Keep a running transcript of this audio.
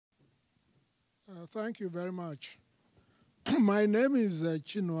Thank you very much. My name is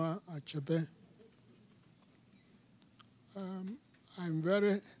Achebe. I'm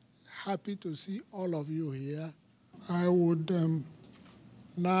very happy to see all of you here. I would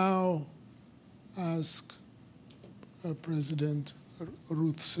now ask President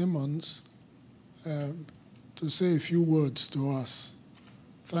Ruth Simmons to say a few words to us.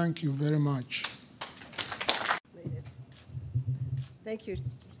 Thank you very much. Thank you.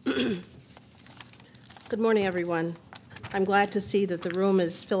 Good morning, everyone. I'm glad to see that the room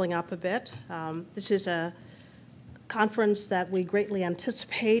is filling up a bit. This is a conference that we greatly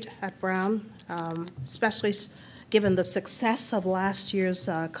anticipate at Brown, especially given the success of last year's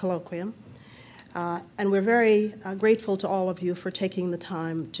colloquium. And we're very grateful to all of you for taking the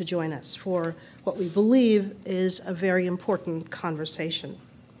time to join us for what we believe is a very important conversation.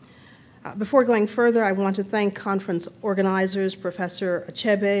 Before going further, I want to thank conference organizers, Professor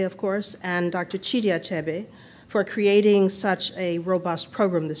Achebe, of course, and Dr. Chidi Achebe for creating such a robust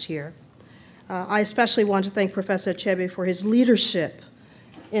program this year. I especially want to thank Professor Achebe for his leadership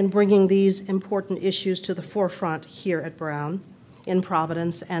in bringing these important issues to the forefront here at Brown, in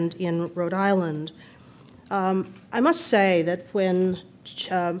Providence, and in Rhode Island. I must say that when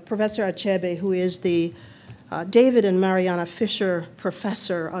Professor Achebe, who is the David and Mariana Fisher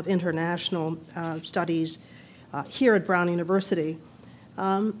Professor of International Studies here at Brown University,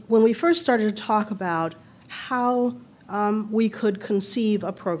 when we first started to talk about how we could conceive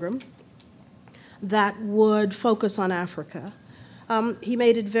a program that would focus on Africa, he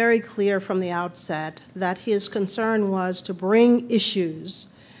made it very clear from the outset that his concern was to bring issues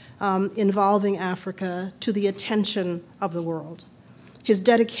involving Africa to the attention of the world. His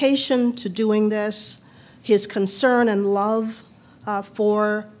dedication to doing this, his concern and love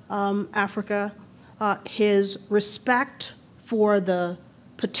for Africa, his respect for the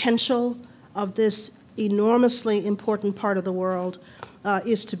potential of this enormously important part of the world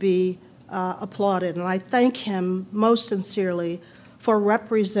is to be applauded. And I thank him most sincerely for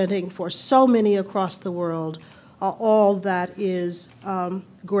representing for so many across the world all that is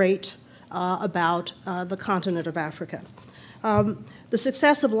great about the continent of Africa. The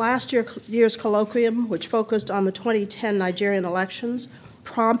success of last year's colloquium, which focused on the 2010 Nigerian elections,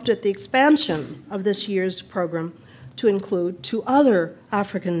 prompted the expansion of this year's program to include two other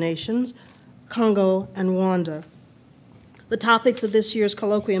African nations, Congo and Rwanda. The topics of this year's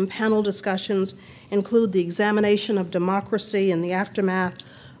colloquium panel discussions include the examination of democracy in the aftermath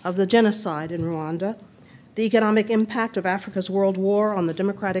of the genocide in Rwanda, the economic impact of Africa's world war on the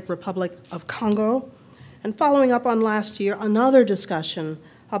Democratic Republic of Congo, and following up on last year, another discussion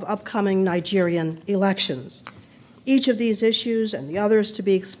of upcoming Nigerian elections. Each of these issues and the others to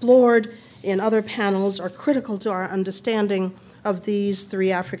be explored in other panels are critical to our understanding of these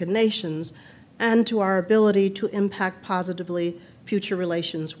three African nations and to our ability to impact positively future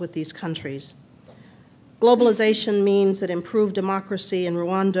relations with these countries. Globalization means that improved democracy in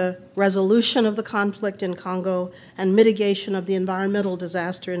Rwanda, resolution of the conflict in Congo, and mitigation of the environmental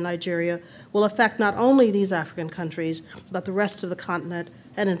disaster in Nigeria will affect not only these African countries, but the rest of the continent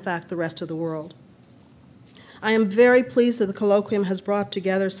and, in fact, the rest of the world. I am very pleased that the colloquium has brought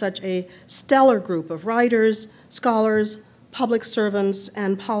together such a stellar group of writers, scholars, public servants,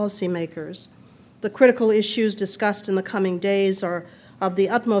 and policymakers. The critical issues discussed in the coming days are of the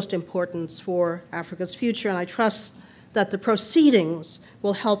utmost importance for Africa's future, and I trust that the proceedings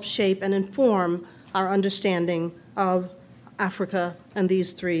will help shape and inform our understanding of Africa and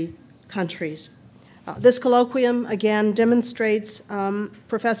these three countries. This colloquium, again, demonstrates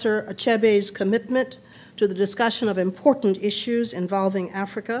Professor Achebe's commitment to the discussion of important issues involving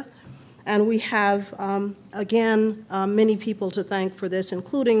Africa, and we have, again, many people to thank for this,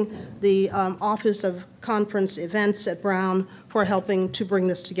 including the Office of Conference Events at Brown for helping to bring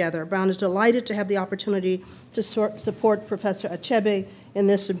this together. Brown is delighted to have the opportunity to support Professor Achebe in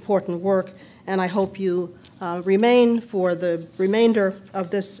this important work, and I hope you remain for the remainder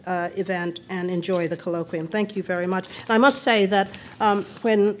of this event and enjoy the colloquium. Thank you very much. And I must say that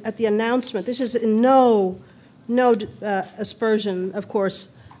when at the announcement, this is in no aspersion, of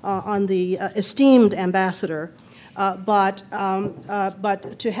course, on the esteemed ambassador, but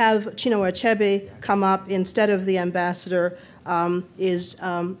to have Chinua Achebe come up instead of the ambassador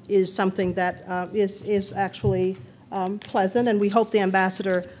is something that is actually pleasant, and we hope the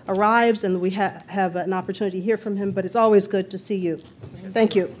ambassador arrives and we have an opportunity to hear from him, but it's always good to see you.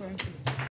 Thank you.